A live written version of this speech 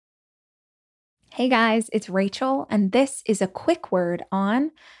Hey guys, it's Rachel, and this is a quick word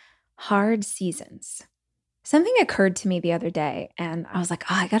on hard seasons. Something occurred to me the other day, and I was like,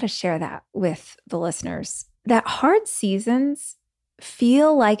 I got to share that with the listeners. That hard seasons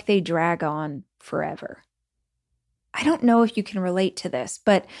feel like they drag on forever. I don't know if you can relate to this,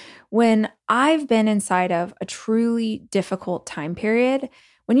 but when I've been inside of a truly difficult time period,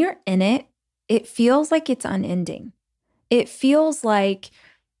 when you're in it, it feels like it's unending. It feels like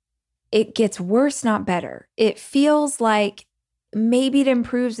it gets worse, not better. It feels like maybe it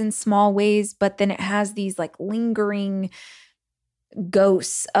improves in small ways, but then it has these like lingering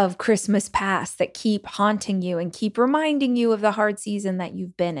ghosts of Christmas past that keep haunting you and keep reminding you of the hard season that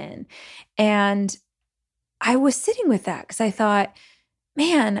you've been in. And I was sitting with that because I thought,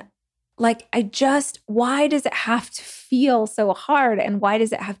 man, why does it have to feel so hard? And why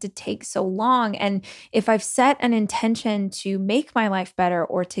does it have to take so long? And if I've set an intention to make my life better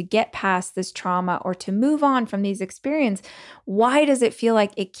or to get past this trauma or to move on from these experiences, why does it feel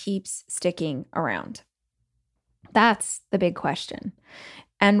like it keeps sticking around? That's the big question.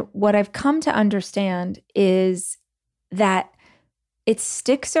 And what I've come to understand is that it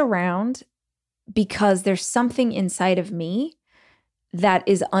sticks around because there's something inside of me that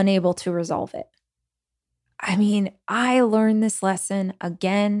is unable to resolve it. I mean, I learned this lesson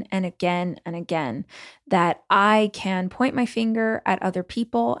again and again and again, that I can point my finger at other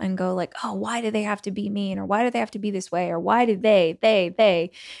people and go like, oh, why do they have to be mean? Or why do they have to be this way? Or why do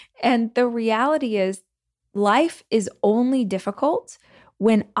they? And the reality is life is only difficult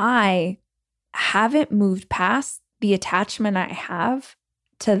when I haven't moved past the attachment I have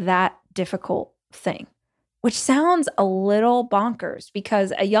to that difficult thing. Which sounds a little bonkers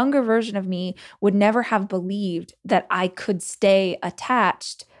because a younger version of me would never have believed that I could stay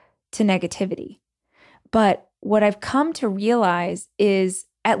attached to negativity. But what I've come to realize is,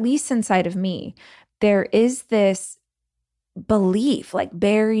 at least inside of me, there is this belief, like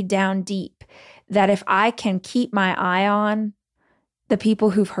buried down deep, that if I can keep my eye on the people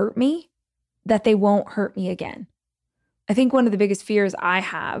who've hurt me, that they won't hurt me again. I think one of the biggest fears I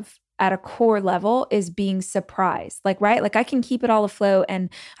have at a core level is being surprised. Right? Like I can keep it all afloat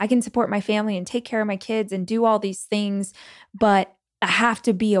and I can support my family and take care of my kids and do all these things, but I have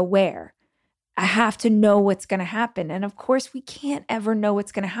to be aware. I have to know what's going to happen. And of course, we can't ever know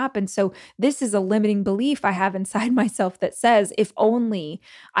what's going to happen. So this is a limiting belief I have inside myself that says, if only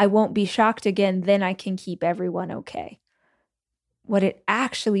I won't be shocked again, then I can keep everyone okay. What it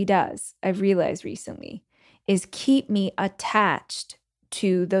actually does, I've realized recently, is keep me attached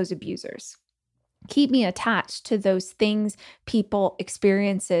to those abusers. Keep me attached to those things, people,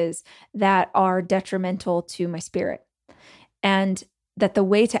 experiences that are detrimental to my spirit. And that the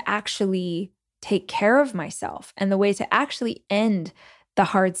way to actually take care of myself and the way to actually end the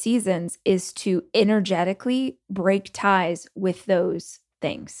hard seasons is to energetically break ties with those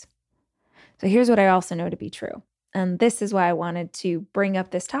things. So here's what I also know to be true. And this is why I wanted to bring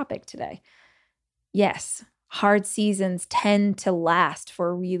up this topic today. Yes, hard seasons tend to last for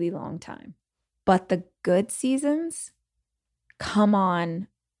a really long time, but the good seasons come on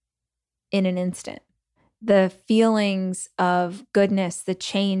in an instant. The feelings of goodness, the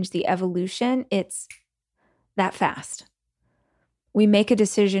change, the evolution, it's that fast. We make a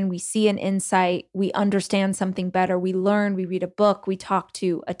decision, we see an insight, we understand something better, we learn, we read a book, we talk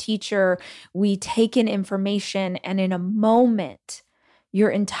to a teacher, we take in information, and in a moment, your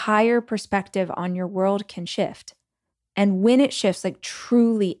entire perspective on your world can shift. And when it shifts, like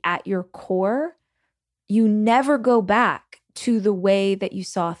truly at your core, you never go back to the way that you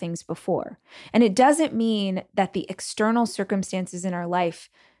saw things before. And it doesn't mean that the external circumstances in our life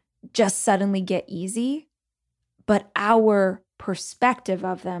just suddenly get easy, but our perspective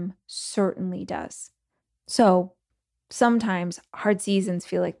of them certainly does. So sometimes hard seasons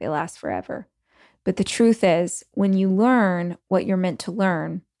feel like they last forever. But the truth is, when you learn what you're meant to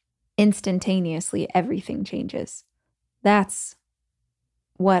learn, instantaneously everything changes. That's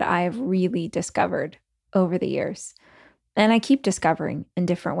what I've really discovered over the years. And I keep discovering in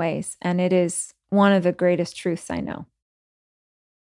different ways. And it is one of the greatest truths I know.